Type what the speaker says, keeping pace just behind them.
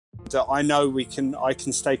that I know I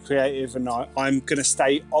can stay creative, and I'm going to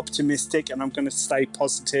stay optimistic, and I'm going to stay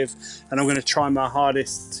positive, and I'm going to try my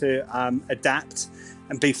hardest to adapt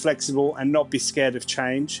and be flexible and not be scared of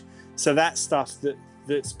change. So that's stuff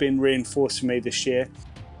that's been reinforced for me this year.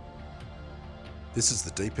 This is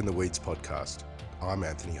the Deep in the Weeds podcast. I'm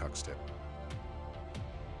Anthony Huckstep.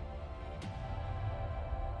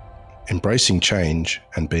 Embracing change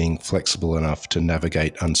and being flexible enough to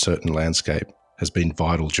navigate uncertain landscape has been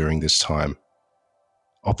vital during this time.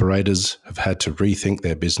 Operators have had to rethink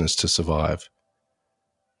their business to survive.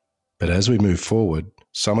 But as we move forward,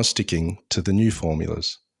 some are sticking to the new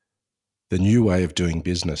formulas, the new way of doing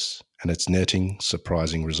business, and it's netting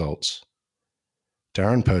surprising results.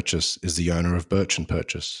 Darren Purchase is the owner of Birch &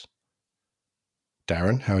 Purchase.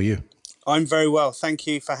 Darren, how are you? I'm very well. Thank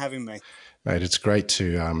you for having me. Mate, it's great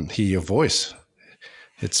to hear your voice.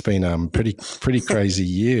 It's been a pretty crazy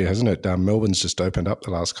year, hasn't it? Melbourne's just opened up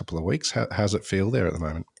the last couple of weeks. How's it feel there at the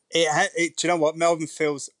moment? Do you know what? Melbourne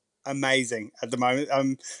feels amazing at the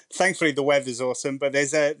moment. Thankfully, the weather's awesome, but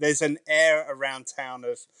there's an air around town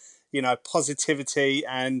of, positivity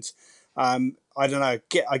and I don't know.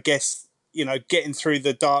 I guess getting through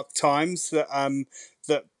the dark times that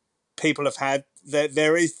that people have had.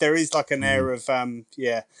 There is like an air of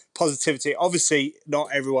positivity. Obviously, not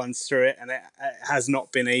everyone's through it, and it has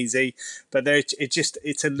not been easy. But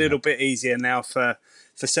it's a little bit easier now for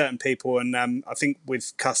certain people, and I think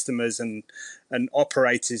with customers and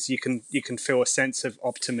operators, you can feel a sense of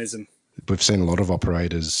optimism. We've seen a lot of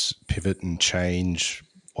operators pivot and change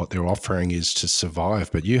what their offering is to survive,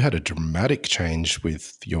 but you had a dramatic change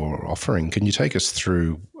with your offering. Can you take us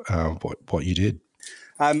through what you did?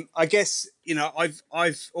 I guess,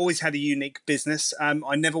 I've always had a unique business.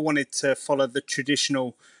 I never wanted to follow the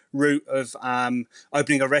traditional route of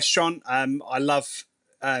opening a restaurant. I love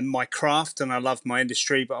my craft and I love my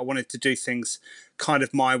industry, but I wanted to do things kind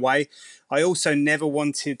of my way. I also never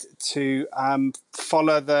wanted to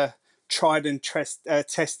follow the tried and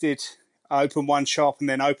tested, open one shop and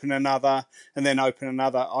then open another and then open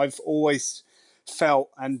another. I've always felt,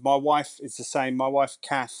 and my wife is the same, my wife,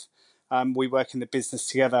 Kath, we work in the business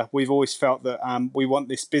together. We've always felt that we want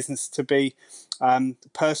this business to be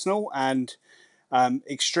personal and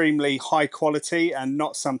extremely high quality and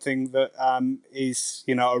not something that is,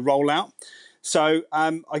 a rollout. So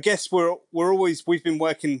I guess we've been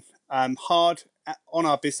working hard on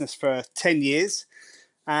our business for 10 years,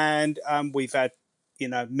 and we've had,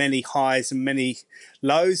 many highs and many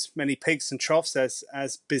lows, many peaks and troughs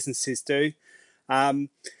as businesses do. And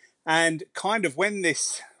kind of when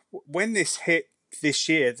this hit this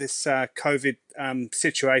year, this COVID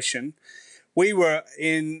situation, we were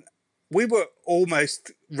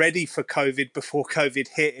almost ready for COVID before COVID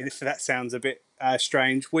hit. If that sounds a bit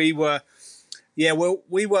strange, we were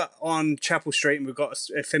on Chapel Street, and we've got,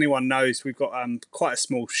 if anyone knows, we've got quite a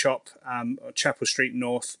small shop on Chapel Street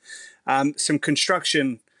North. Some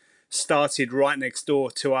construction started right next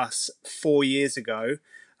door to us 4 years ago,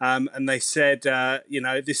 and they said,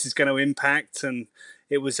 this is going to impact. And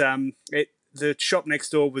it was the shop next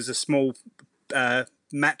door was a small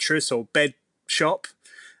mattress or bed shop,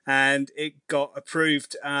 and it got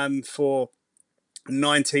approved for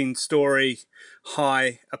 19-story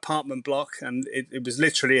high apartment block, and it was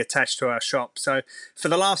literally attached to our shop. So for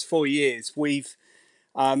the last 4 years, we've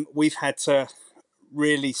had to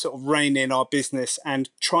really sort of rein in our business and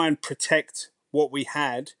try and protect what we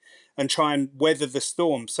had and try and weather the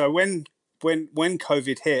storm. So when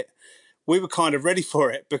COVID hit, we were kind of ready for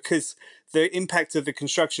it because the impact of the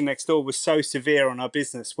construction next door was so severe on our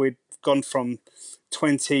business. We'd gone from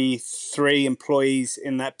 23 employees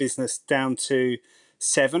in that business down to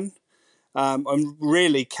 7. And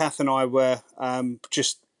really, Kath and I were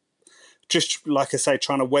just like I say,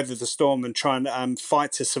 trying to weather the storm and trying to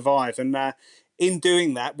fight to survive. And in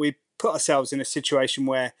doing that, we put ourselves in a situation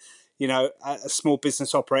where, a small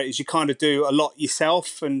business operators, you kind of do a lot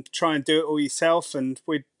yourself and try and do it all yourself. And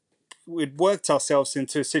we'd worked ourselves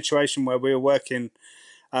into a situation where we were working,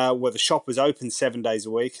 where the shop was open 7 days a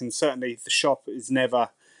week, and certainly the shop is never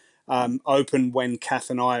open when Kath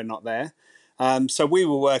and I are not there. So we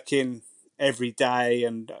were working every day,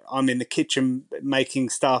 and I'm in the kitchen making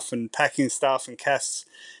stuff and packing stuff, and Kath's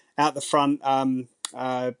out the front,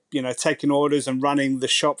 taking orders and running the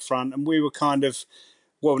shop front. And we were kind of,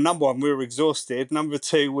 well, number one, we were exhausted. Number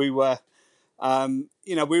two, we were,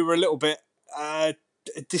 we were a little bit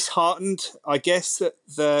disheartened, I guess, that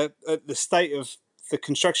the state of the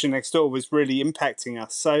construction next door was really impacting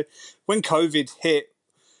us. So when COVID hit,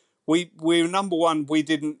 we number one, we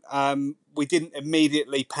didn't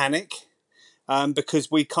immediately panic. because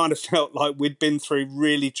we kind of felt like we'd been through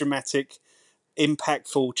really dramatic,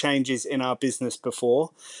 impactful changes in our business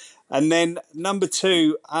before. And then number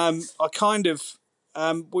two, I kind of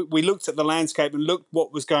we looked at the landscape and looked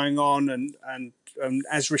what was going on, and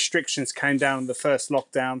as restrictions came down in the first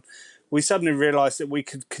lockdown, we suddenly realised that we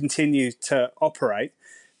could continue to operate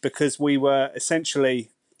because we were essentially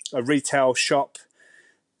a retail shop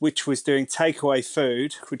which was doing takeaway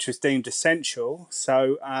food, which was deemed essential.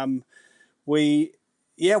 So we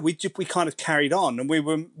we kind of carried on, and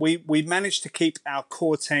we managed to keep our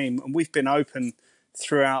core team, and we've been open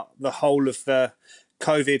throughout the whole of the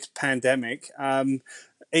COVID pandemic.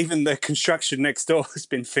 Even the construction next door has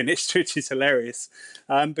been finished, which is hilarious,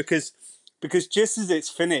 because just as it's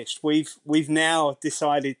finished, we've now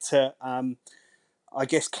decided to I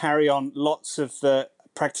guess carry on lots of the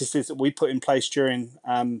practices that we put in place during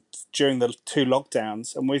the two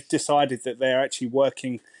lockdowns, and we've decided that they're actually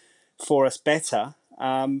working for us better.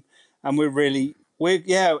 And we're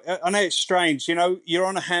yeah. I know it's strange. You know, you're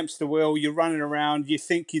on a hamster wheel. You're running around. You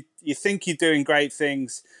think you're doing great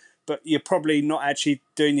things, but you're probably not actually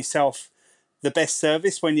doing yourself the best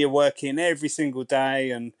service when you're working every single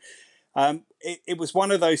day. And it was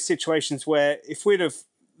one of those situations where if we'd have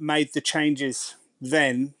made the changes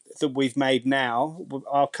then that we've made now,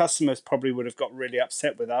 our customers probably would have got really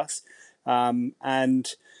upset with us,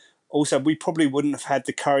 and also we probably wouldn't have had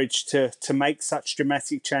the courage to make such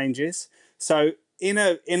dramatic changes. So in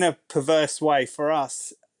a perverse way for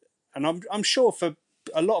us, and I'm sure for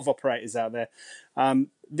a lot of operators out there,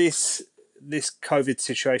 this COVID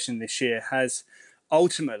situation this year has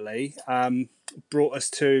ultimately brought us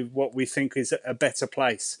to what we think is a better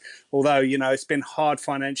place. Although, you know, it's been hard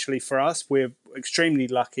financially for us, we're extremely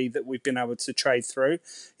lucky that we've been able to trade through.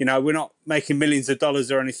 You know, we're not making millions of dollars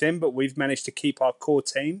or anything, but we've managed to keep our core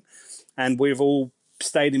team, and we've all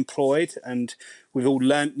stayed employed, and we've all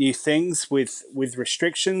learnt new things with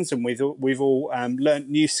restrictions, and we've all learnt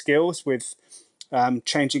new skills with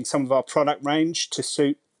changing some of our product range to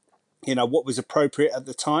suit, you know, what was appropriate at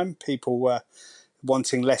the time. People were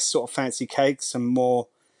wanting less sort of fancy cakes and more,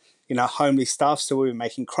 you know, homely stuff. So we were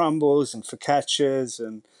making crumbles and focaccias,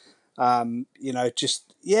 and you know,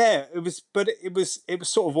 just yeah, it was. But it was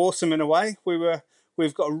sort of awesome in a way.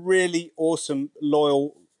 We've got a really awesome,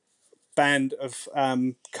 loyal band of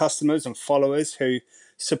customers and followers who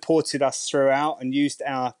supported us throughout and used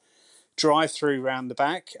our drive-through round the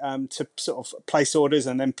back to sort of place orders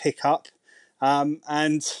and then pick up.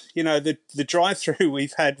 And you know, the drive-through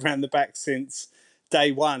we've had round the back since day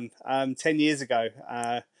one, 10 years ago,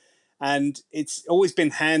 and it's always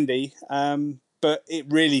been handy, but it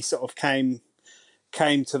really sort of came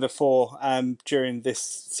to the fore during this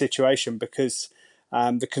situation because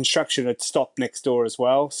the construction had stopped next door as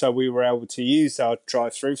well, so we were able to use our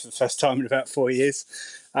drive-through for the first time in about 4 years,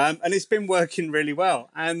 and it's been working really well.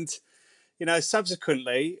 And you know,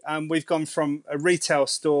 subsequently, we've gone from a retail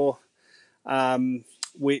store,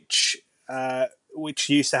 which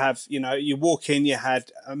used to have, you know, you walk in, you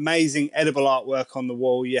had amazing edible artwork on the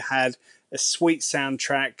wall, you had a sweet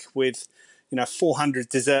soundtrack with, you know, 400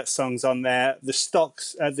 dessert songs on there. The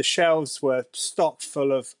shelves were stocked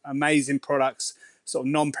full of amazing products, sort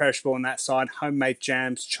of non-perishable on that side, homemade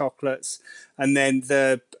jams, chocolates, and then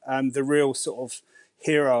the real sort of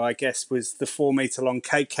hero, I guess, was the 4 meter long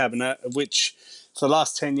cake cabinet, which for the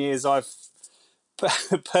last 10 years I've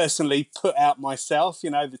personally put out myself. You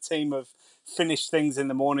know, the team have finished things in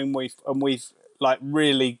the morning. We've like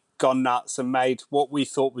really gone nuts and made what we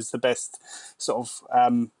thought was the best sort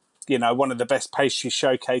of you know, one of the best pastry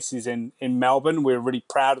showcases in Melbourne. We were really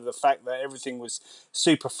proud of the fact that everything was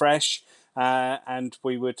super fresh, and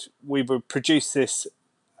we would produce this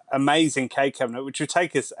amazing cake cabinet, which would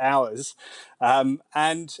take us hours,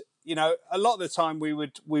 and you know, a lot of the time we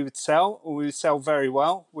would sell very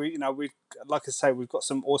well. We, you know, we, like I say, we've got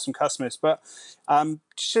some awesome customers, but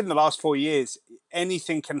just in the last 4 years,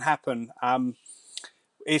 anything can happen.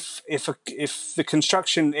 If the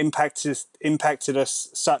construction impacted us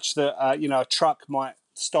such that you know, a truck might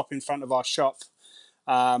stop in front of our shop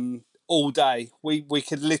all day, we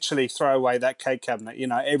could literally throw away that cake cabinet. You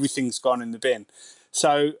know, everything's gone in the bin.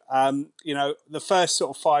 So you know, the first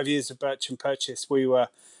sort of 5 years of Birch and Purchase, we were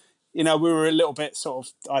a little bit sort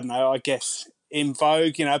of, I don't know, I guess in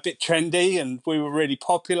vogue, you know, a bit trendy, and we were really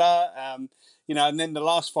popular. You know, and then the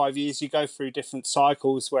last 5 years, you go through different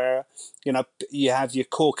cycles where, you know, you have your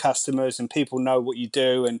core customers and people know what you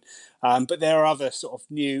do, and but there are other sort of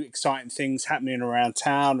new exciting things happening around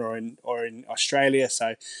town or in Australia.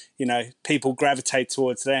 So, you know, people gravitate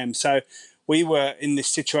towards them. So we were in this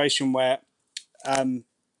situation where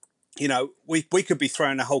you know, we could be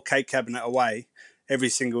throwing a whole cake cabinet away every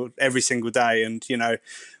single day, and you know,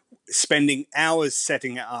 spending hours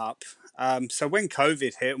setting it up. So when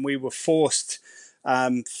COVID hit and we were forced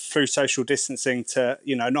through social distancing to,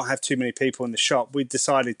 you know, not have too many people in the shop, we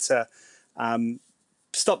decided to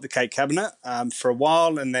stop the cake cabinet for a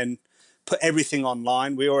while and then put everything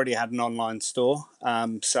online. We already had an online store,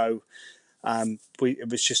 so it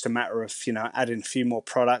was just a matter of, you know, adding a few more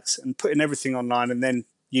products and putting everything online, and then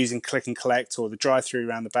using click and collect or the drive-through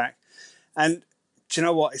around the back. And do you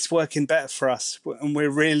know what? It's working better for us, and we're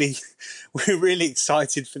really, we're really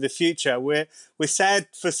excited for the future. We're sad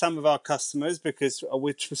for some of our customers because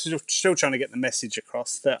we're still trying to get the message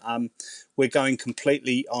across that we're going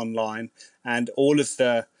completely online, and all of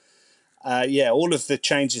the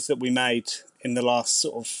changes that we made in the last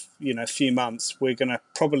sort of, you know, few months, we're going to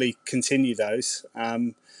probably continue those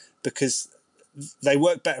because they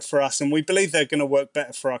work better for us, and we believe they're going to work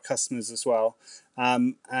better for our customers as well.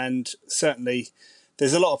 And certainly,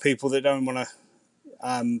 there's a lot of people that don't want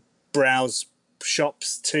to browse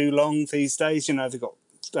shops too long these days. You know, they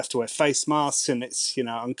have to wear face masks, and it's, you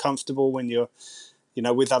know, uncomfortable when you're, you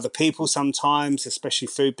know, with other people sometimes, especially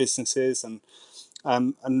food businesses. And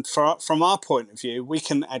from our point of view, we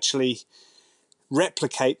can actually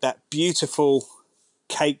replicate that beautiful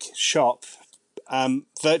cake shop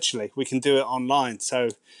virtually. We can do it online. So,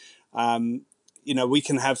 you know,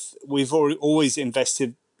 we've always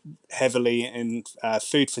invested heavily in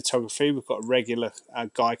food photography. We've got a regular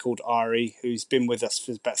guy called Ari who's been with us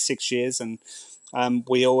for about 6 years, and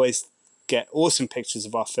we always get awesome pictures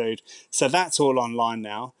of our food. So that's all online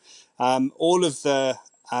now. All of the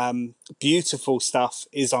beautiful stuff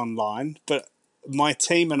is online, but my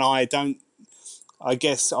team and I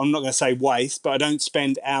guess I'm not going to say waste, but I don't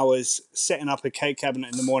spend hours setting up a cake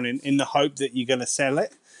cabinet in the morning in the hope that you're going to sell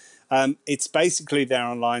it. It's basically there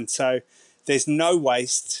online, so there's no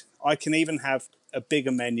waste. I can even have a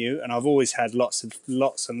bigger menu, and I've always had lots and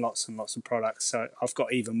lots of products. So I've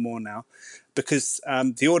got even more now because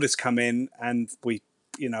the orders come in, and we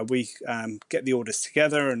get the orders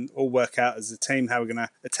together and all work out as a team how we're going to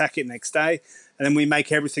attack it next day, and then we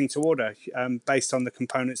make everything to order based on the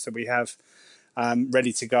components that we have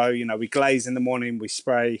ready to go. You know, we glaze in the morning, we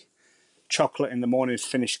spray chocolate in the morning,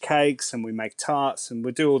 finished cakes, and we make tarts, and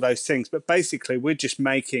we do all those things. But basically, we're just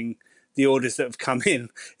making the orders that have come in.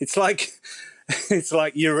 It's like it's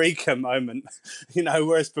like eureka moment, you know.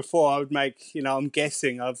 Whereas before, I would make, you know, I'm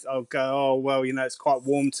guessing. I'll go, oh well, you know, it's quite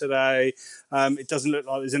warm today. It doesn't look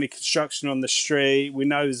like there's any construction on the street. We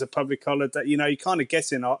know there's a public holiday. You know, you're kind of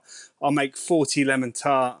guessing. I'll make 40 lemon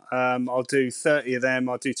tart. I'll do 30 of them.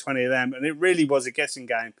 I'll do 20 of them, and it really was a guessing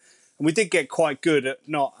game. And we did get quite good at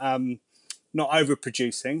not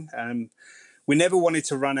overproducing. We never wanted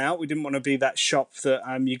to run out. We didn't want to be that shop that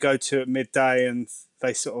you go to at midday and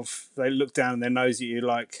they look down their nose at you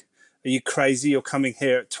like, "Are you crazy? You're coming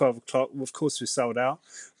here at 12 o'clock." Well, of course, we're sold out.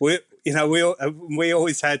 We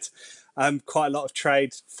always had quite a lot of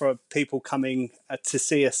trade for people coming to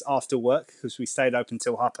see us after work because we stayed open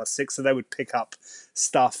till 6:30. So they would pick up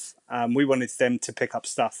stuff. We wanted them to pick up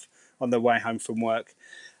stuff on their way home from work.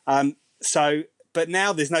 But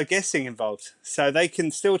now there's no guessing involved. So they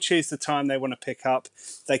can still choose the time they want to pick up.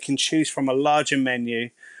 They can choose from a larger menu.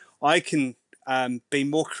 I can be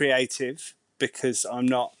more creative because I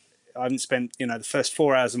haven't spent, you know, the first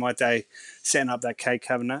 4 hours of my day setting up that cake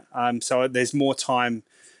cabinet. So there's more time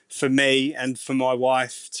for me and for my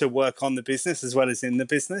wife to work on the business as well as in the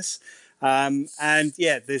business. And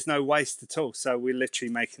yeah, there's no waste at all. So we're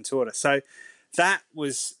literally making to order. So that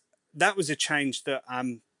was a change that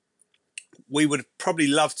we would probably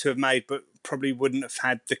love to have made, but probably wouldn't have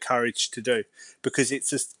had the courage to do because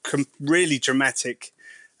it's a really dramatic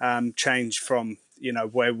change from, you know,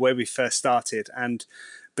 where we first started. And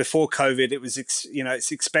before COVID, it was, you know,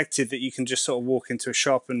 it's expected that you can just sort of walk into a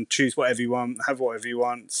shop and choose whatever you want, have whatever you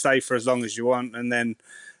want, stay for as long as you want, and then,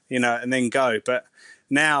 you know, and then go. But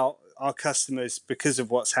now our customers, because of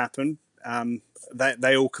what's happened,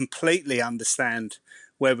 they all completely understand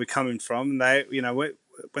where we're coming from. They, you know,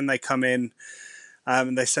 when they come in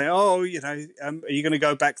and they say, "Oh, you know, are you going to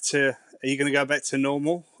go back to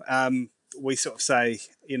normal?" We sort of say,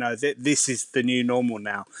 you know, this is the new normal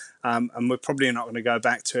now, and we're probably not going to go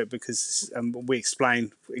back to it because we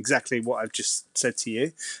explain exactly what I've just said to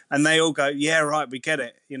you, and they all go, "Yeah, right, we get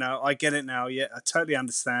it. You know, I get it now. Yeah, I totally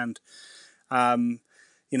understand."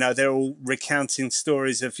 You know, they're all recounting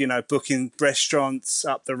stories of, you know, booking restaurants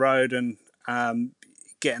up the road and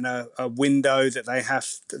getting a window that they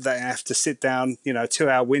have to sit down, you know, 2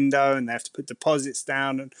 hour window, and they have to put deposits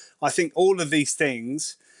down. And I think all of these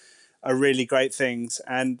things are really great things,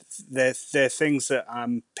 and they're things that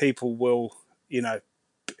people will, you know,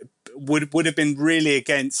 would have been really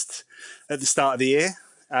against at the start of the year,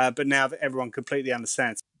 but now that everyone completely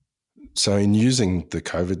understands. So, in using the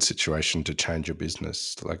COVID situation to change your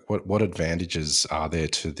business, like what advantages are there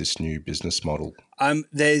to this new business model?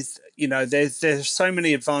 There's so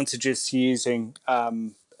many advantages to using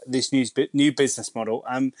this new business model.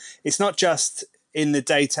 It's not just in the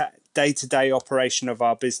day-to-day operation of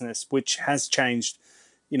our business, which has changed,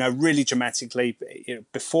 you know, really dramatically.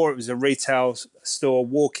 Before it was a retail store,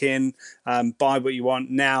 walk in, buy what you want.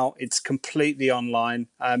 Now it's completely online.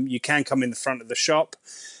 You can come in the front of the shop,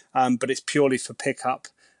 but it's purely for pickup.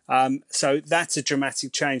 So that's a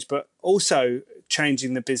dramatic change, but also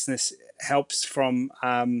changing the business helps from,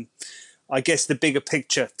 I guess, the bigger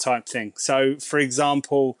picture type thing. So, for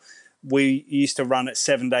example, we used to run it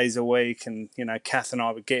 7 days a week, and you know, Kath and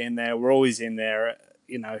I would get in there. We're always in there,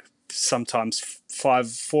 you know, sometimes 4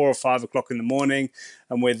 or 5 o'clock in the morning,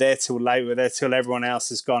 and we're there till late. We're there till everyone else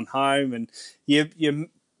has gone home, and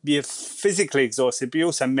you're physically exhausted, but you're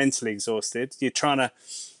also mentally exhausted. You're trying to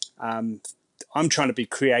I'm trying to be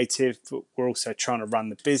creative, but we're also trying to run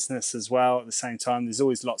the business as well at the same time. There's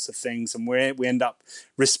always lots of things, and we end up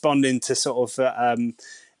responding to sort of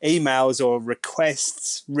emails or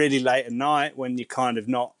requests really late at night when you're kind of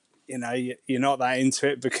not, you know, you're not that into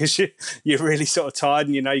it because you're really sort of tired,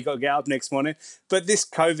 and you know you've got to get up next morning. But this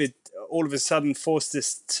COVID all of a sudden forced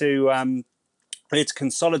us to we had to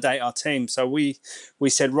consolidate our team. So we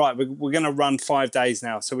said, right, we're going to run 5 days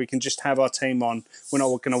now, so we can just have our team on. We're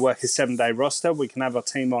not going to work a 7-day roster. We can have our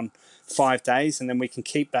team on 5 days, and then we can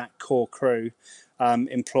keep that core crew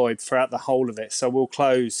employed throughout the whole of it. So we'll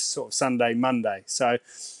close sort of Sunday, Monday. So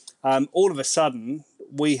all of a sudden,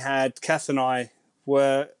 Kath and I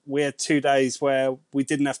we had 2 days where we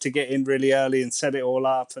didn't have to get in really early and set it all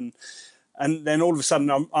up, and then all of a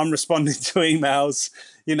sudden I'm responding to emails,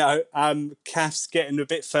 you know, Kath's getting a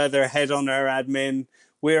bit further ahead on her admin.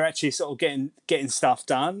 We're actually sort of getting stuff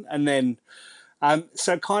done. And then,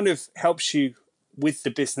 so it kind of helps you with the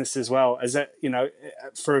business as well as a, you know,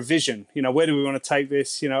 for a vision, you know, where do we want to take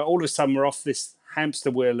this? You know, all of a sudden we're off this hamster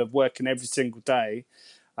wheel of working every single day.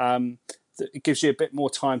 It gives you a bit more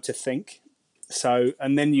time to think. So,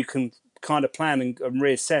 and then you can kind of plan and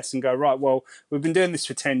reassess and go, right, well, we've been doing this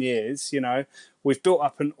for 10 years, you know, we've built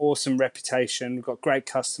up an awesome reputation, we've got great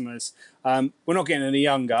customers, we're not getting any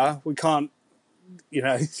younger, we can't, you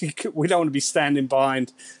know, we don't want to be standing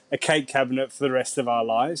behind a cake cabinet for the rest of our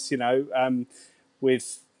lives, you know,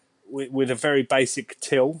 with a very basic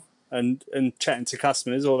till and chatting to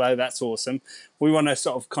customers, although that's awesome. We want to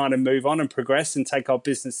sort of kind of move on and progress and take our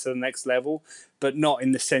business to the next level, but not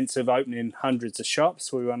in the sense of opening hundreds of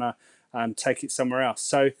shops. We want to take it somewhere else.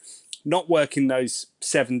 So not working those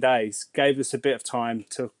 7 days gave us a bit of time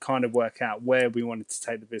to kind of work out where we wanted to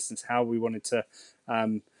take the business, how we wanted to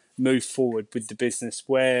move forward with the business,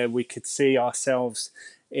 where we could see ourselves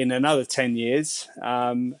in another 10 years.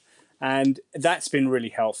 And that's been really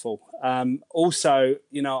helpful. Also,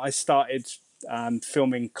 you know, I started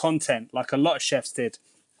filming content like a lot of chefs did,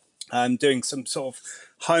 doing some sort of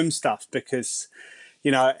home stuff because,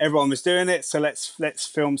 you know, everyone was doing it. So let's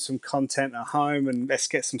film some content at home and let's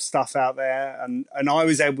get some stuff out there. And I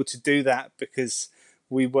was able to do that because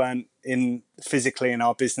we weren't physically in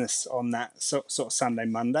our business on that sort of Sunday,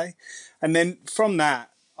 Monday. And then from that,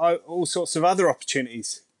 all sorts of other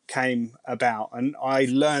opportunities came about, and I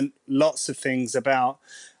learned lots of things about,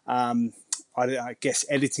 I guess,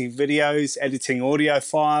 editing videos, editing audio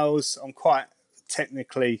files. I'm quite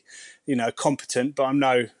technically, you know, competent, but I'm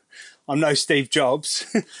no Steve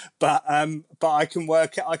Jobs, but I can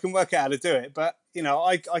work out how to do it. But you know,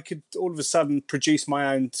 I could all of a sudden produce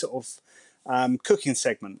my own sort of cooking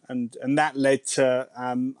segment, and that led to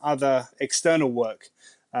other external work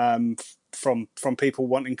from people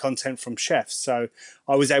wanting content from chefs. So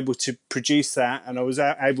I was able to produce that, and I was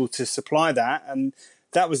able to supply that, and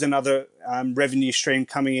that was another revenue stream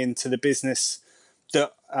coming into the business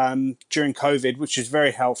that during COVID, which was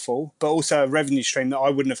very helpful, but also a revenue stream that I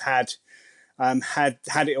wouldn't have had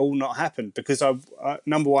it all not happened, because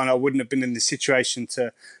number one, I wouldn't have been in the situation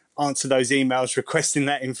to answer those emails requesting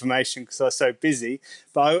that information because I was so busy,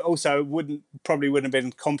 but I also probably wouldn't have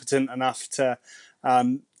been competent enough to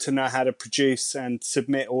know how to produce and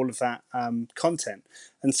submit all of that content.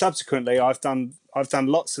 And subsequently, I've done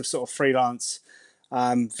lots of sort of freelance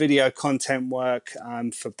video content work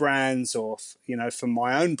for brands, or you know, for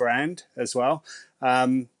my own brand as well,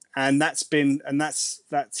 and that's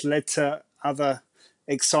led to other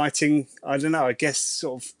exciting, I don't know, I guess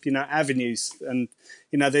sort of, avenues. And,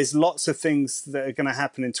 there's lots of things that are going to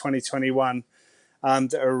happen in 2021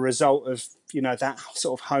 that are a result of, that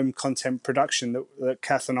sort of home content production that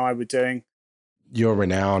Kath and I were doing. You're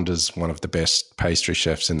renowned as one of the best pastry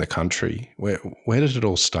chefs in the country. Where did it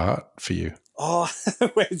all start for you? Oh,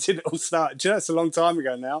 where did it all start? Do you know, it's a long time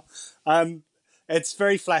ago now. It's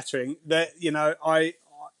very flattering that,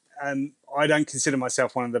 I don't consider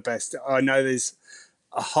myself one of the best. I know there's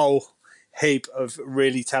a whole heap of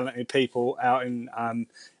really talented people out in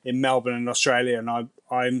Melbourne and Australia, and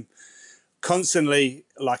I'm constantly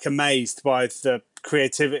like amazed by the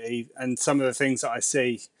creativity and some of the things that I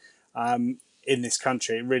see in this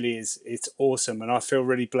country. It really it's awesome, and I feel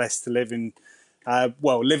really blessed to live in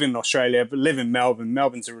live in Australia, but live in Melbourne.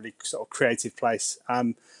 Melbourne's a really sort of creative place.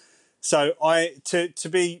 So to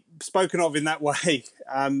be spoken of in that way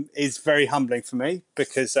is very humbling for me,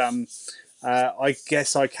 because I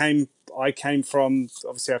guess I came from,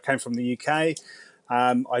 obviously I came from the UK.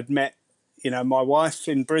 I'd met my wife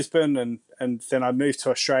in Brisbane, and then I moved to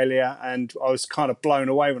Australia, and I was kind of blown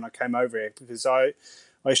away when I came over here, because I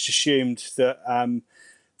just assumed that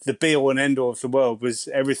the be all and end all of the world was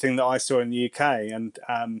everything that I saw in the UK. And,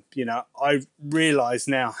 I realise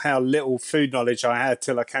now how little food knowledge I had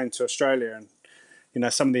till I came to Australia,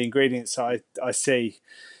 and, some of the ingredients I see.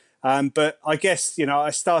 But I guess, I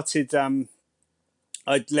started,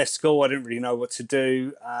 I left school, I didn't really know what to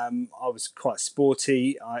do. I was quite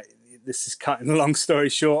sporty. This is cutting a long story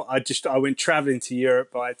short. I went travelling to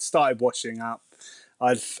Europe. I started washing up.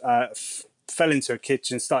 I fell into a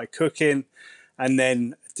kitchen, started cooking, and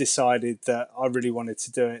then decided that I really wanted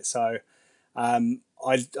to do it. So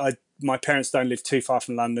my parents don't live too far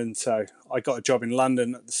from London, so I got a job in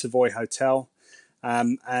London at the Savoy Hotel,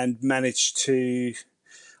 and managed to.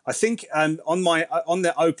 I think on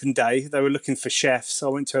the open day they were looking for chefs. I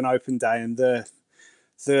went to an open day, and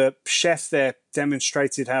the chef there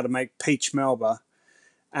demonstrated how to make peach Melba.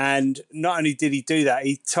 And not only did he do that,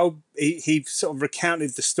 he sort of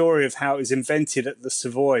recounted the story of how it was invented at the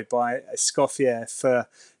Savoy by Escoffier for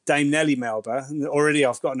Dame Nellie Melba. And already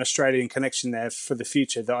I've got an Australian connection there for the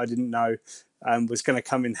future that I didn't know was going to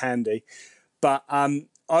come in handy. But I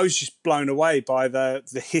was just blown away by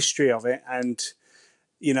the history of it, and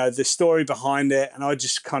the story behind it, and I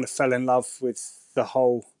just kind of fell in love with the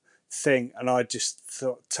whole thing. And I just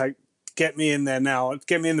thought, get me in there now,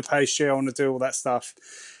 get me in the pastry. I want to do all that stuff.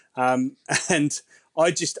 And I'm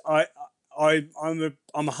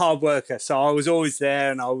a hard worker, so I was always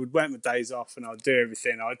there, and I would work my days off, and I'd do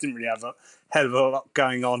everything. I didn't really have a hell of a lot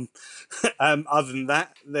going on. Other than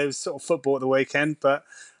that, there was sort of football at the weekend, but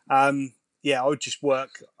I would just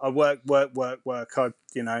work. I work. I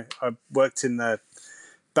worked in the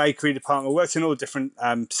bakery department. I worked in all different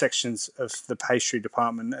sections of the pastry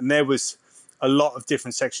department, and there was a lot of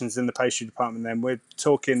different sections in the pastry department. Then we're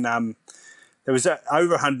talking, there was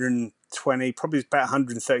over 120, probably about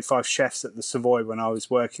 135 chefs at the Savoy when I was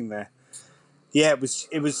working there. Yeah, it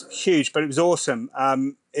was huge, but it was awesome.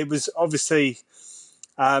 It was obviously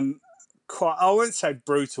quite, I wouldn't say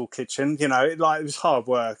brutal kitchen. It was hard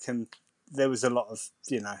work, and there was a lot of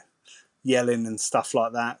yelling and stuff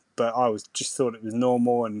like that. But I just thought it was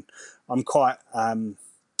normal, and I'm quite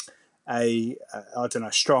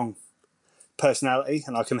strong personality,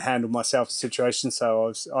 and I can handle myself in situations.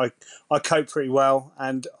 So I coped pretty well,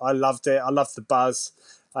 and I loved it. I loved the buzz.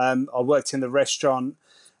 I worked in the restaurant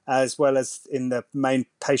as well as in the main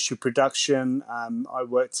pastry production. I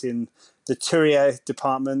worked in the tourrier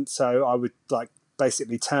department, so I would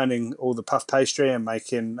basically turning all the puff pastry and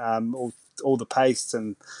making all the paste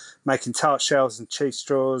and making tart shells and cheese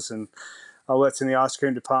straws. And I worked in the ice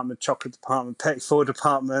cream department, chocolate department, petit four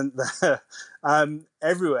department,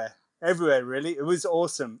 everywhere really. It was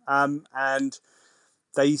awesome. And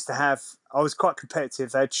they used to have, I was quite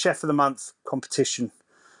competitive. They had Chef of the Month competition,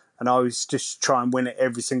 and I was just try and win it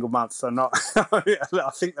every single month. And I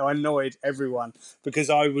think I annoyed everyone because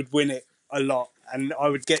I would win it a lot, and I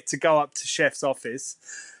would get to go up to Chef's office,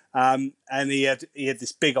 and he had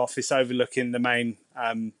this big office overlooking the main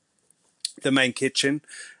kitchen,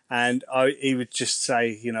 and he would just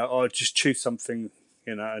say, just choose something,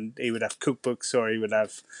 and he would have cookbooks, or he would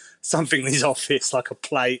have something in his office like a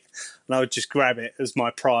plate, and I would just grab it as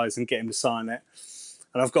my prize and get him to sign it.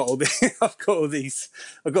 And I've got all these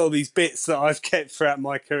bits that I've kept throughout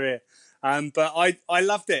my career. But I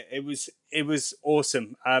loved it. It was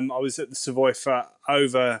awesome. I was at the Savoy for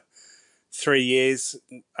over 3 years,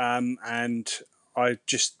 and I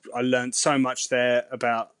learned so much there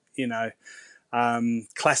about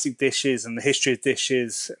classic dishes and the history of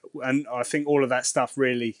dishes, and I think all of that stuff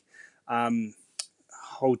really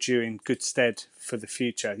hold you in good stead for the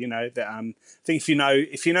future. You know that I think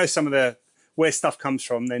if you know some of the where stuff comes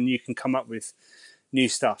from, then you can come up with new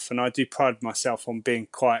stuff. And I do pride myself on being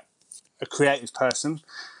quite a creative person,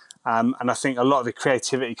 and I think a lot of the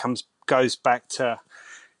creativity goes back to,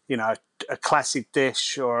 you know, a classic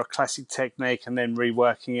dish or a classic technique and then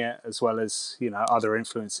reworking it, as well as, you know, other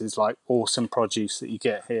influences like awesome produce that you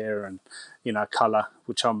get here, and, you know, color,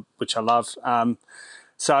 which I love.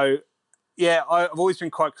 So yeah, I've always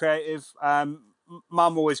been quite creative.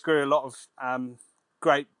 Mum always grew a lot of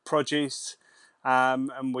great produce,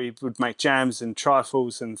 and we would make jams and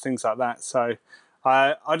trifles and things like that. So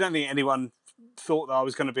I don't think anyone thought that I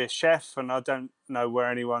was going to be a chef, and I don't know where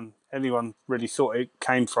anyone really thought it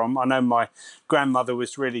came from. I know my grandmother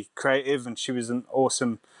was really creative, and she was an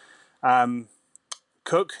awesome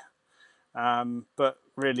cook. But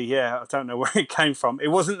really, yeah, I don't know where it came from. It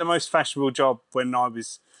wasn't the most fashionable job when I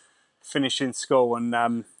was finishing school,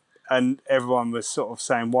 and everyone was sort of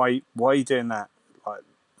saying, why are you doing that? Like,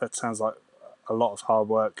 that sounds like a lot of hard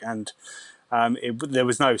work. And there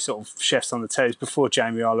was no sort of chefs on the telly before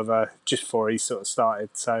Jamie Oliver, just before he sort of started.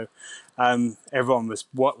 So everyone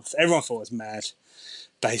thought I was mad,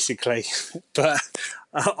 basically. But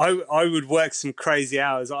I would work some crazy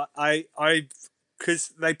hours. I because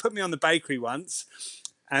they put me on the bakery once,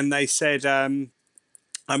 and they said, I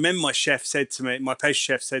remember my pastry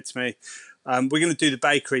chef said to me, we're going to do the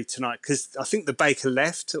bakery tonight, because I think the baker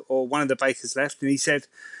left, or one of the bakers left, and he said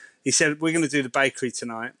we're going to do the bakery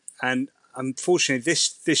tonight. And unfortunately,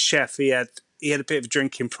 this chef, he had a bit of a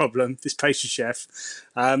drinking problem. This pastry chef,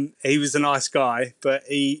 he was a nice guy, but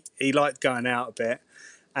he liked going out a bit.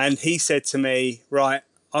 And he said to me, right,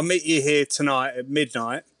 I'll meet you here tonight at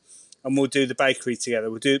midnight, and we'll do the bakery together.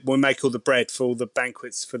 We'll make all the bread for all the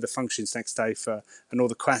banquets, for the functions next day, and all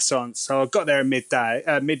the croissants. So I got there at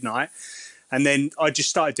midnight, and then I just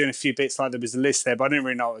started doing a few bits. Like, there was a list there, but I didn't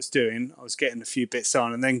really know what I was doing. I was getting a few bits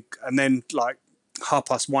on, and then like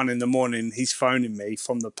 1:30 in the morning, he's phoning me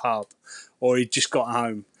from the pub, or he just got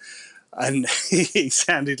home, and he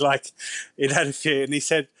sounded like he'd had a few, and he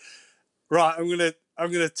said, right,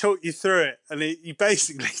 I'm gonna talk you through it. And he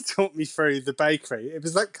basically talked me through the bakery. It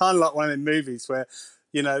was like kind of like one of the movies where,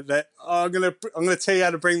 you know, that I'm gonna tell you how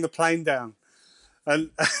to bring the plane down.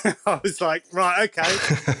 And I was like, right, okay.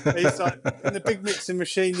 He's like, in the big mixing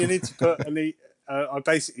machine you need to put, and I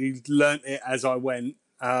basically learnt it as I went.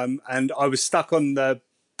 And I was stuck on the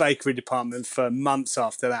bakery department for months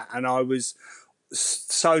after that, and I was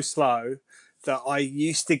so slow that I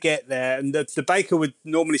used to get there, and the baker would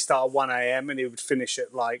normally start at 1 a.m. and he would finish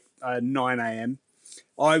at like 9 a.m.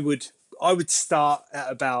 I would start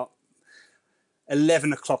at about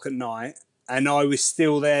 11 o'clock at night, and I was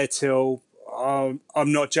still there till, I'm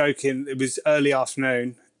not joking, it was early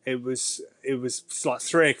afternoon. It was like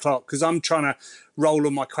 3 o'clock, because I'm trying to roll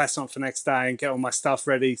all my croissant for next day and get all my stuff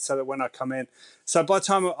ready so that when I come in. So by the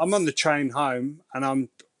time I'm on the train home, and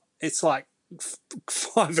it's like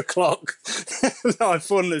 5 o'clock, and I'd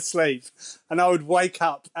fallen asleep, and I would wake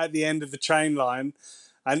up at the end of the train line,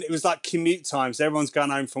 and it was like commute times. Everyone's going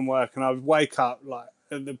home from work, and I would wake up like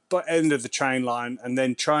at the end of the train line, and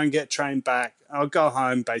then try and get train back. I'd go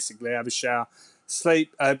home, basically have a shower,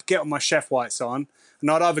 sleep, get all my chef whites on,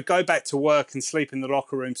 and I'd either go back to work and sleep in the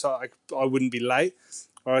locker room so I wouldn't be late,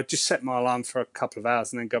 or I'd just set my alarm for a couple of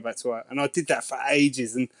hours and then go back to work. And I did that for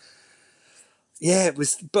ages, and yeah, it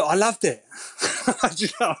was, but I loved it.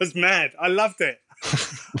 I was mad. I loved it.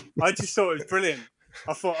 I just thought it was brilliant.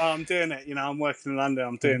 I thought, oh, I'm doing it. You know, I'm working in London.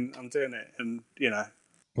 I'm doing it, and you know.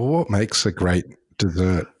 Well, what makes a great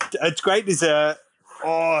dessert? A great dessert. Oh,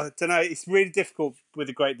 I don't know. It's really difficult with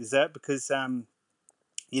a great dessert, because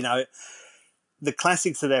you know, the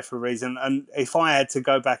classics are there for a reason. And if I had to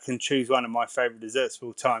go back and choose one of my favourite desserts of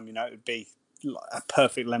all time, you know, it would be a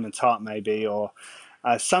perfect lemon tart, maybe, or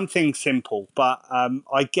something simple. But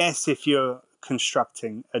I guess if you're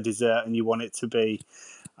constructing a dessert and you want it to be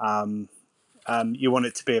a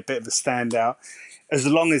bit of a standout, as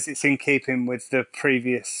long as it's in keeping with the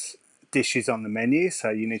previous dishes on the menu. So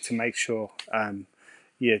you need to make sure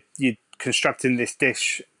you're constructing this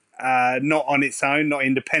dish not on its own, not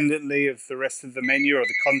independently of the rest of the menu or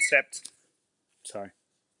the concept. Sorry,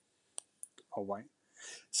 I'll wait.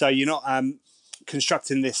 So you're not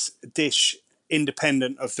constructing this dish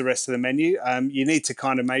independent of the rest of the menu. You need to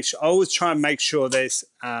kind of make sure. I always try and make sure there's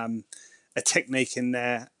a technique in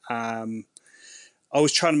there. I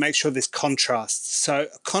was trying to make sure there's contrast. So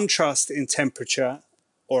a contrast in temperature,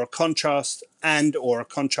 or a contrast in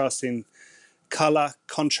color,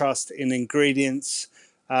 contrast in ingredients,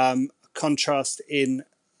 contrast in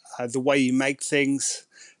the way you make things.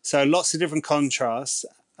 So lots of different contrasts,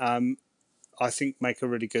 I think, make a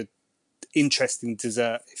really good, interesting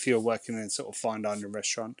dessert if you're working in a sort of fine dining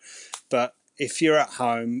restaurant. But if you're at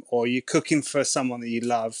home or you're cooking for someone that you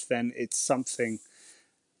love, then it's something,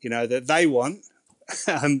 that they want.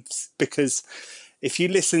 Because if you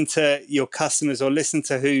listen to your customers or listen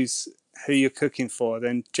to who you're cooking for,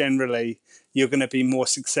 then generally you're going to be more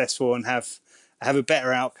successful and have a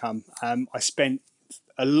better outcome. I spent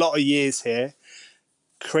a lot of years here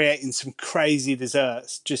creating some crazy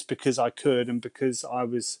desserts just because I could and because I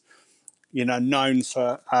was, known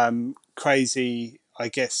for crazy, I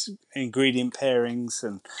guess, ingredient pairings.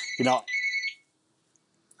 And you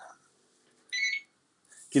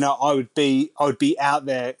know, I would be out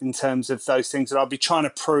there in terms of those things, and I'd be trying to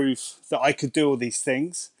prove that I could do all these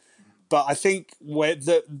things. But I think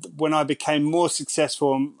when I became more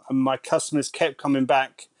successful and my customers kept coming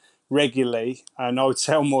back regularly and I would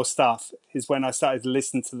sell more stuff is when I started to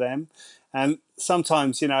listen to them. And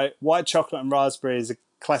sometimes, white chocolate and raspberry is a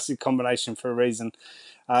classic combination for a reason.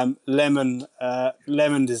 Lemon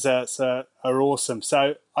desserts are awesome.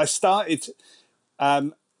 So I started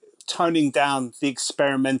toning down the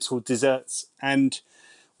experimental desserts. And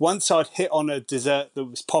once I'd hit on a dessert that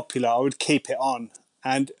was popular, I would keep it on.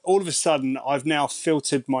 And all of a sudden, I've now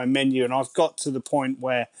filtered my menu, and I've got to the point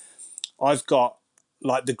where I've got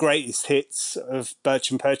like the greatest hits of Birch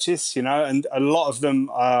and Purchase, and a lot of them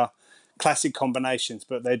are classic combinations,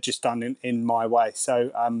 but they're just done in my way.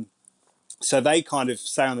 So they kind of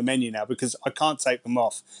stay on the menu now because I can't take them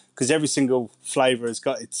off, because every single flavour has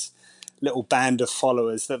got its little band of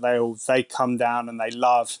followers that they come down and they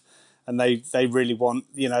love, and they really want,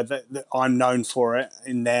 that I'm known for it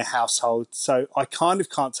in their household. So I kind of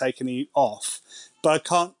can't take any off, but I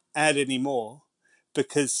can't add any more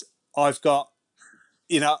because I've got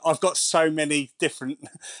I've got so many different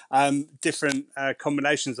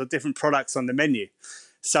combinations of different products on the menu.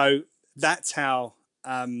 So that's how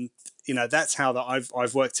that's how that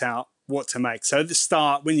I've worked out what to make. So at the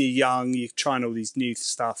start, when you're young, you're trying all these new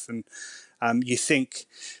stuff, and you think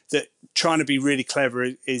that trying to be really clever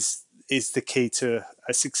is the key to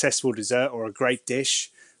a successful dessert or a great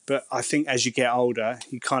dish. But I think as you get older,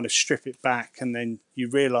 you kind of strip it back, and then you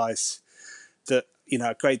realise that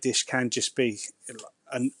a great dish can just be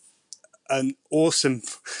an awesome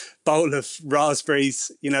bowl of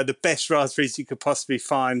raspberries, the best raspberries you could possibly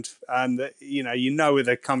find, and that where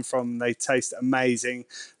they come from. They taste amazing.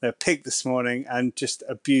 They're picked this morning, and just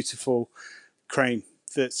a beautiful cream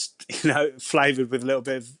that's flavored with a little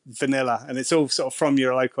bit of vanilla, and it's all sort of from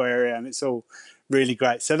your local area, and it's all really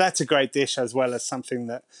great. So that's a great dish, as well as something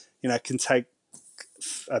that can take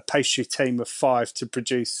a pastry team of 5 to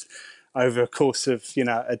produce over a course of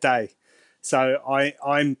a day. So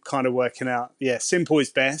I'm kind of working out, simple is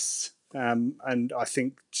best, and I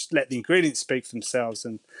think just let the ingredients speak for themselves,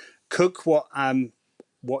 and cook what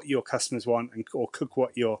your customers want, or cook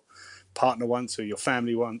what your partner wants or your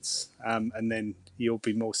family wants, and then you'll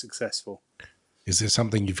be more successful. Is there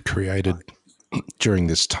something you've created during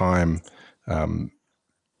this time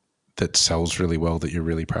that sells really well that you're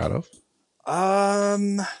really proud of?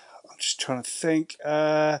 I'm just trying to think.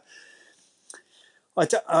 I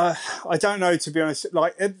don't know, to be honest.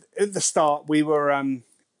 Like at the start, we were. I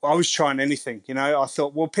was trying anything. I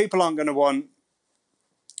thought, well, people aren't going to want.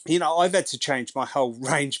 I've had to change my whole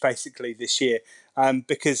range basically this year,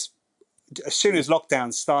 because as soon as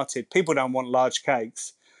lockdown started, people don't want large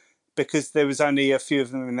cakes because there was only a few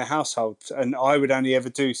of them in the household, and I would only ever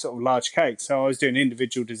do sort of large cakes. So I was doing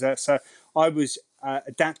individual desserts. So I was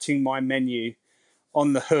adapting my menu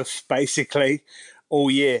on the hoof basically all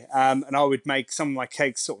year, and I would make some of my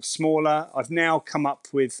cakes sort of smaller. I've now come up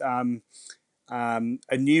with a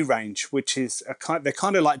new range, which is they're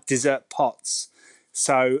kind of like dessert pots.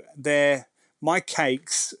 So they're my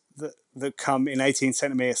cakes that come in 18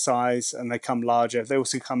 centimeter size, and they come larger. They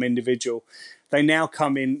also come individual. They now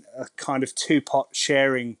come in a kind of 2-pot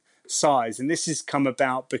sharing size, and this has come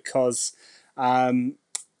about because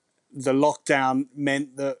the lockdown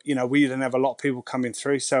meant that we didn't have a lot of people coming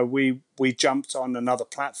through, so we jumped on another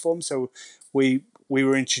platform. So we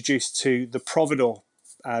were introduced to the Providore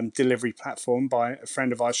delivery platform by a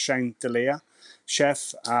friend of ours, Shane Delia,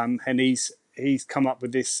 chef, and he's come up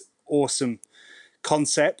with this awesome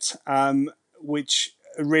concept, which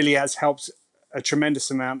really has helped a tremendous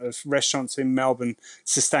amount of restaurants in Melbourne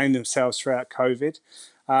sustain themselves throughout COVID.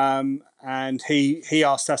 And he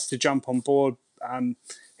asked us to jump on board.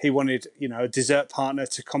 He wanted, a dessert partner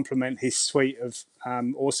to complement his suite of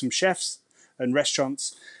awesome chefs and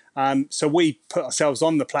restaurants. So we put ourselves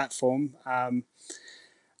on the platform,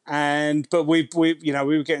 But we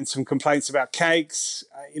were getting some complaints about cakes.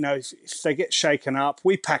 If they get shaken up,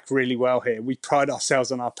 we pack really well here. We pride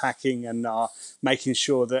ourselves on our packing and our making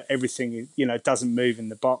sure that everything doesn't move in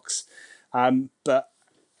the box. But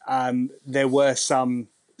there were some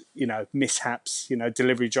mishaps.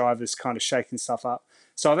 Delivery drivers kind of shaking stuff up.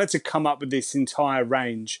 So I've had to come up with this entire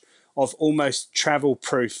range of almost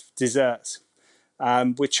travel-proof desserts,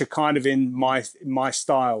 which are kind of in my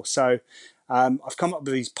style. So I've come up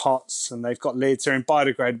with these pots, and they've got lids. They're in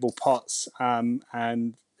biodegradable pots,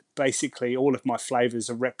 and basically all of my flavors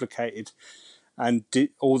are replicated, and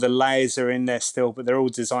all the layers are in there still, but they're all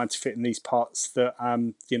designed to fit in these pots that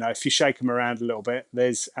if you shake them around a little bit,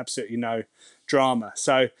 there's absolutely no drama.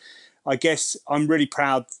 So I guess I'm really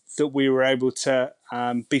proud that we were able to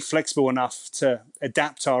be flexible enough to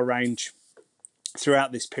adapt our range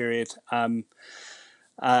throughout this period,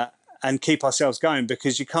 and keep ourselves going,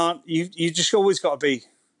 because you just always got to be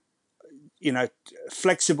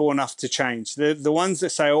flexible enough to change. The ones that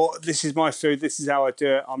say, oh, this is my food, this is how I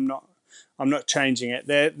do it, I'm not changing it,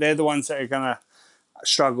 they're the ones that are going to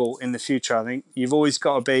struggle in the future. I think you've always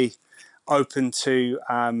got to be open to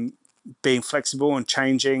being flexible and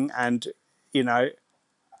changing, and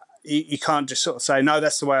you can't just sort of say, no,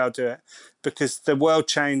 that's the way I'll do it, because the world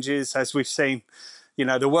changes, as we've seen.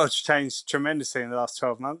 The world's changed tremendously in the last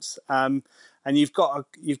 12 months, and you've got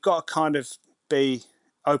to kind of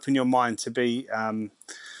open your mind to be, don't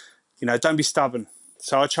be stubborn.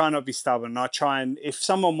 So I try not to be stubborn. I try, and if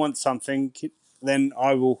someone wants something, then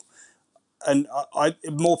I will. And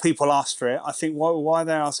more people ask for it. I think, why are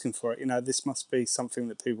they asking for it? This must be something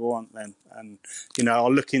that people want then. And,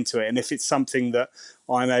 I'll look into it. And if it's something that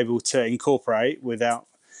I'm able to incorporate without,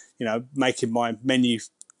 making my menu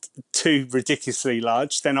too ridiculously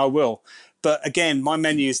large, then I will. But again, my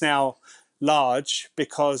menu is now large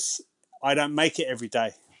because I don't make it every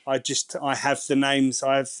day. I have the names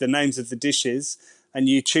of the dishes, and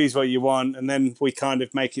you choose what you want, and then we kind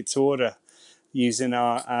of make it to order using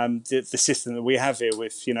our the system that we have here,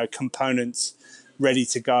 with components ready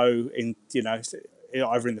to go in,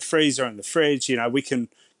 either in the freezer or in the fridge. We can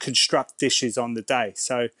construct dishes on the day.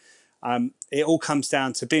 So it all comes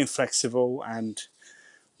down to being flexible, and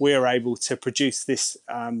we're able to produce this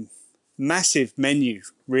massive menu,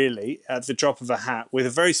 really, at the drop of a hat, with a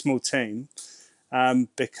very small team,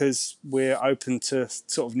 because we're open to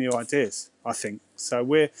sort of new ideas, I think. So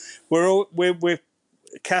we're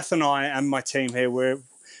Kath and I and my team here,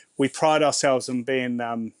 we pride ourselves on being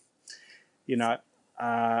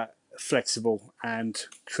flexible and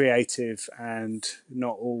creative, and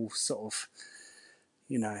not all sort of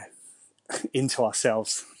into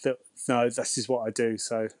ourselves that, no, this is what I do,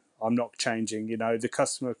 so I'm not changing. The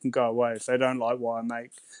customer can go away if they don't like what I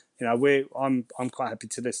make. I'm quite happy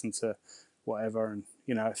to listen to whatever, and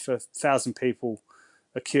if 1,000 people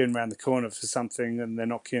are queuing around the corner for something and they're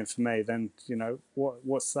not queuing for me, then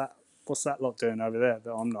what's that lot doing over there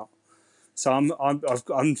that I'm not? So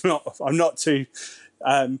I'm not too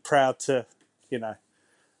proud to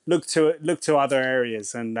look to other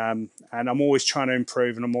areas, and I'm always trying to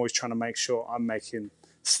improve, and I'm always trying to make sure I'm making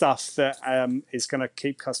stuff that is going to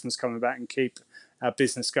keep customers coming back and keep our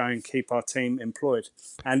business going, keep our team employed,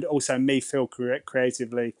 and also me feel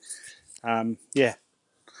creatively.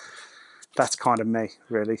 That's kind of me,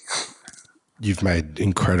 really. You've made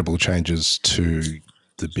incredible changes to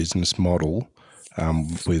the business model,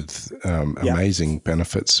 with amazing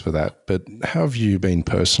benefits for that. But how have you been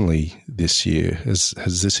personally this year?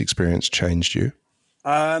 Has this experience changed you?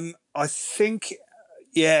 I think,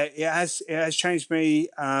 yeah, it has changed me,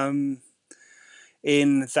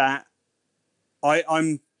 in that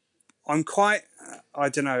I'm quite, I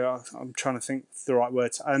don't know, I'm trying to think the right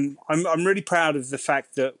words. I'm really proud of the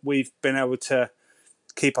fact that we've been able to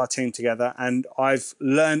keep our team together, and I've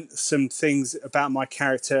learned some things about my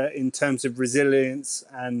character in terms of resilience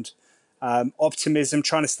and optimism,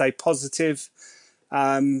 trying to stay positive.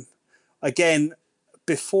 Again,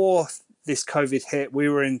 before this COVID hit, we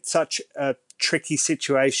were in such a tricky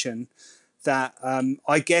situation that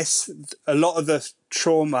I guess a lot of the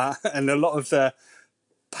trauma and a lot of the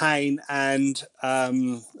pain and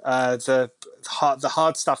the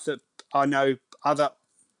hard stuff that I know other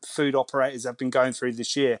food operators have been going through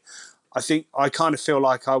this year, I think I kind of feel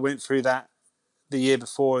like I went through that the year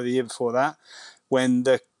before, or the year before that, when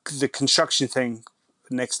the construction thing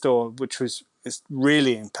next door, which was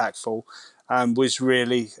really impactful, was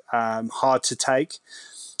really hard to take.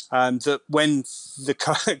 That when the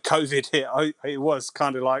COVID hit, it was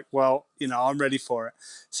kind of like, well, I'm ready for it.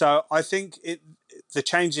 So I think the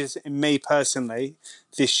changes in me personally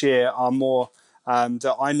this year are more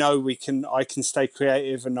that I know I can stay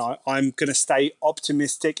creative, and I'm going to stay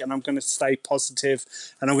optimistic, and I'm going to stay positive,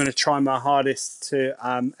 and I'm going to try my hardest to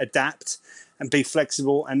adapt and be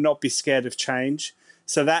flexible and not be scared of change.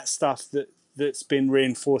 So that's stuff that's been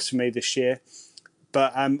reinforced for me this year.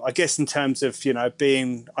 But I guess in terms of,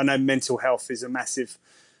 I know mental health is a massive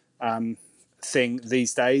thing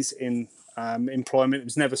these days in employment. It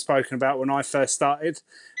was never spoken about when I first started.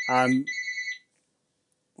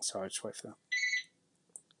 Sorry, just wait for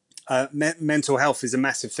that. Mental health is a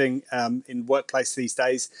massive thing in workplace these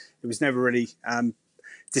days. It was never really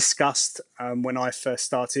discussed when I first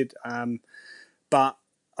started. But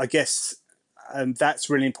I guess that's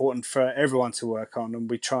really important for everyone to work on. And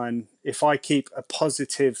we try and, if I keep a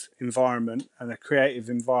positive environment and a creative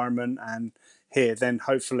environment and here, then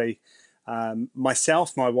hopefully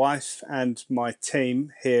myself, my wife, and my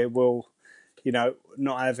team here will,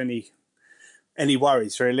 not have any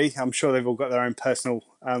worries really. I'm sure they've all got their own personal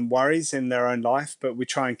worries in their own life, but we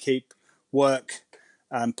try and keep work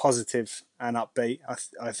positive and upbeat.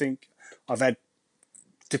 I think I've had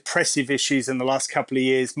depressive issues in the last couple of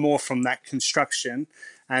years, more from that construction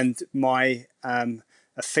and my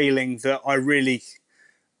a feeling that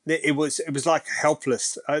it was like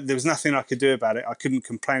helpless. There was nothing I could do about it. I couldn't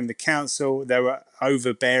complain to the council. They were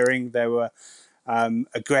overbearing, they were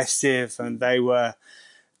aggressive, and they were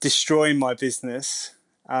destroying my business.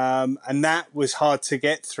 And that was hard to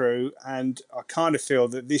get through. And I kind of feel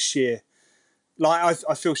that this year, I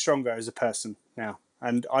feel stronger as a person now.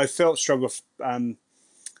 And I felt stronger, and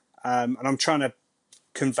I'm trying to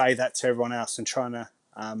convey that to everyone else, and trying to,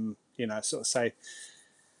 sort of say,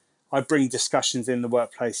 I bring discussions in the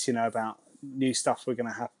workplace, about new stuff we're going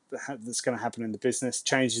to have that's going to happen in the business,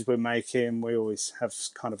 changes we're making. We always have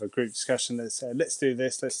kind of a group discussion that says, let's do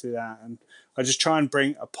this, let's do that. And I just try and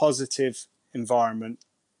bring a positive environment,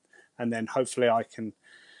 and then hopefully I can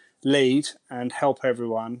lead and help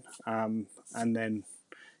everyone. And then,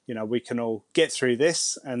 we can all get through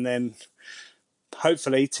this, and then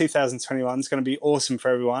hopefully 2021 is going to be awesome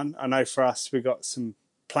for everyone. I know for us, we've got some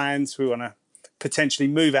plans. We want to potentially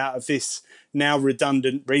move out of this now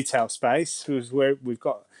redundant retail space, where we're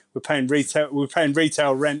paying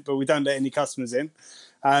retail rent, but we don't let any customers in.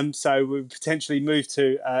 So we potentially move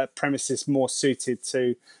to premises more suited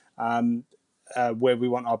to where we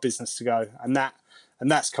want our business to go, and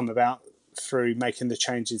that's come about through making the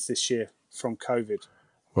changes this year from COVID.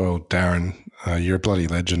 Well, Darren, you're a bloody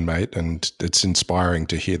legend, mate, and it's inspiring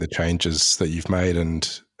to hear the changes that you've made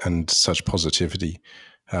and such positivity.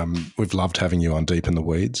 We've loved having you on Deep in the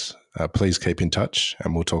Weeds. Please keep in touch,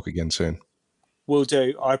 and we'll talk again soon. Will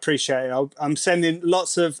do. I appreciate it. I'm sending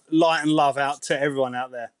lots of light and love out to everyone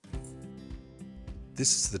out there.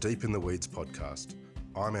 This is the Deep in the Weeds podcast.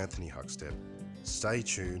 I'm Anthony Huckstep. Stay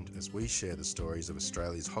tuned as we share the stories of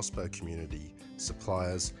Australia's hospo community,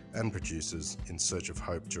 suppliers and producers in search of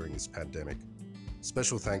hope during this pandemic.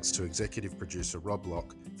 Special thanks to executive producer Rob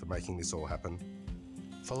Locke for making this all happen.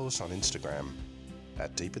 Follow us on Instagram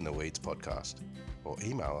at Deep in the Weeds Podcast, or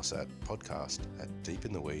email us at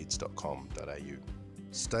podcast@deepintheweeds.com.au.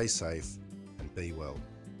 Stay safe and be well.